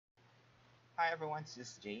Hi everyone, this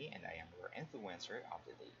is Jay and I am your influencer of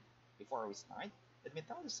the day. Before we start, let me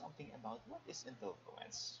tell you something about what is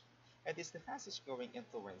Intellifluence. It is the fastest growing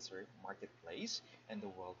influencer marketplace in the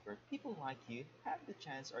world where people like you have the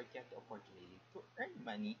chance or get the opportunity to earn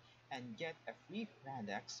money and get a free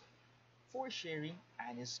products for sharing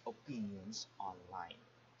honest opinions online.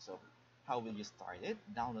 So, how will you start it?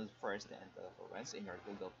 Download first the Intellifluence in your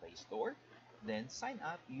Google Play Store, then sign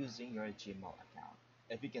up using your Gmail account.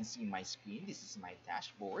 If you can see my screen, this is my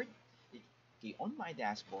dashboard. Okay, on my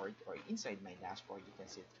dashboard or inside my dashboard, you can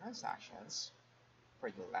see transactions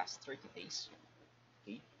for the last 30 days.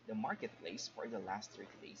 Okay, the marketplace for the last 30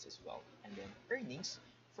 days as well, and then earnings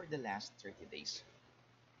for the last 30 days.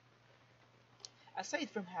 Aside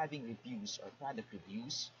from having reviews or product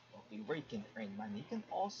reviews, okay, where you can earn money, you can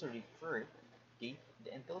also refer, okay,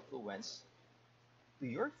 the influence to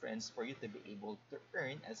your friends for you to be able to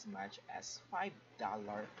earn as much as $5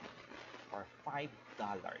 or $5.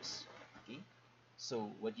 Okay, so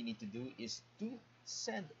what you need to do is to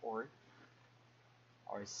send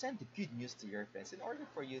send the good news to your friends in order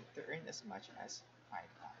for you to earn as much as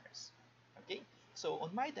 $5. Okay, so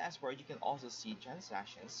on my dashboard you can also see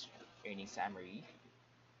transactions, earning summary,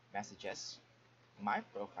 messages, my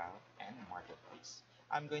profile, and marketplace.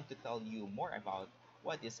 I'm going to tell you more about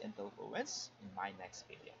what is Intellifluence in my next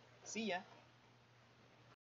video. See ya!